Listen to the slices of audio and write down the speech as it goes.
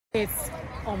It's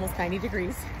almost 90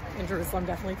 degrees in Jerusalem,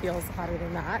 definitely feels hotter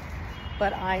than that.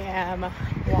 But I am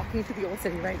walking through the old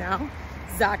city right now.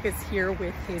 Zach is here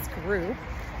with his group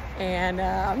and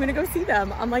I'm gonna go see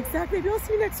them. I'm like, Zach, maybe I'll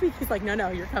see you next week. He's like, no,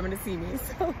 you're coming to see me.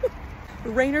 So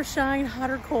rain or shine, hot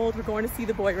or cold, we're going to see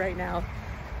the boy right now.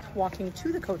 Walking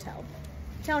to the Kotel,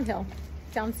 downhill,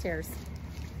 downstairs,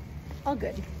 all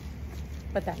good.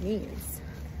 But that means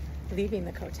leaving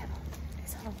the Kotel.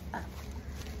 It's all up.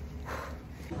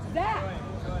 Zach!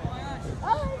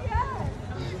 Oh my God!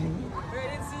 I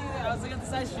didn't see you. I was looking at the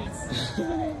side streets.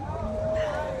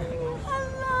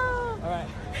 Hello! Alright.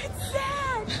 It's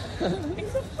Zach!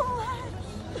 It's a full head.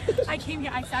 I came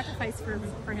here, I sacrificed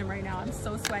for him right now. I'm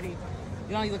so sweaty.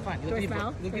 You know, you look fine. You look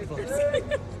beautiful. You look beautiful.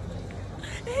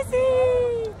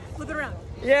 Izzy! Look around.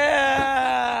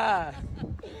 Yeah!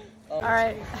 All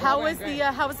right, how was the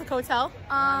Kotel?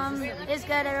 It's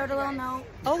good. I wrote a little note.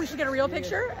 Oh, we should get a real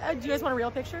picture? Do you guys want a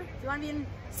real picture? Do you want to be in?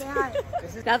 Say hi.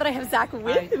 Now that I have Zach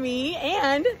with me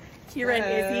and Kira and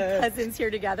Izzy, cousins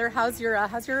here together, how's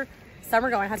your summer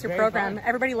going? How's your program? Fun.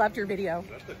 Everybody loved your video.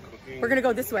 We're gonna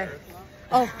go this way.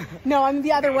 Oh, no, I'm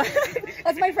the other one.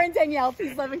 That's my friend Danielle.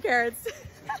 Please 11 carats.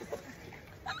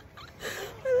 I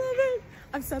love it.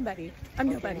 I'm somebody. I'm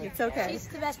nobody. It's okay. She's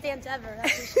the best dance ever.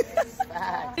 That's what she is.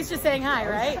 He's just saying hi,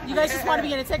 right? You guys just want to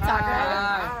be in a TikTok,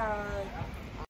 right?